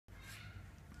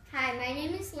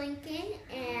is Lincoln,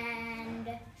 and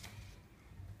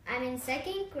I'm in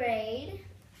second grade,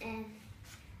 and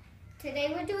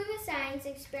today we're doing a science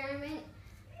experiment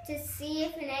to see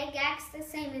if an egg acts the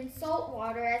same in salt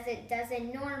water as it does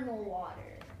in normal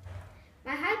water.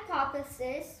 My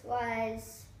hypothesis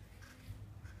was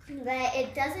that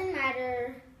it doesn't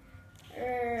matter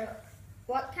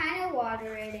what kind of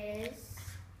water it is,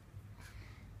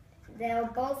 they'll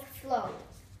both float.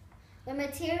 The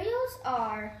materials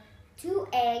are 2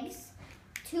 eggs,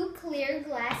 2 clear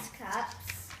glass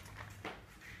cups,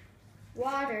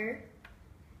 water,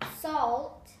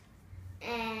 salt,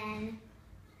 and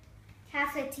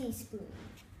half a teaspoon.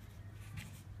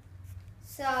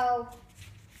 So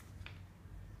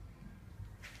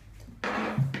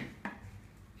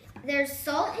there's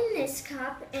salt in this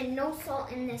cup and no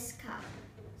salt in this cup.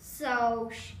 So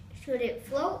should it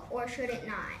float or should it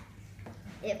not?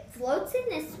 It floats in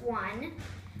this one,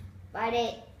 but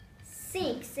it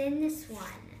sinks in this one.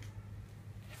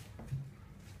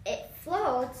 It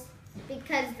floats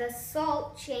because the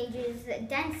salt changes the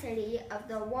density of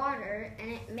the water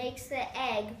and it makes the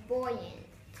egg buoyant.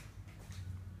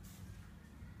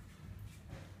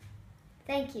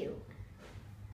 Thank you.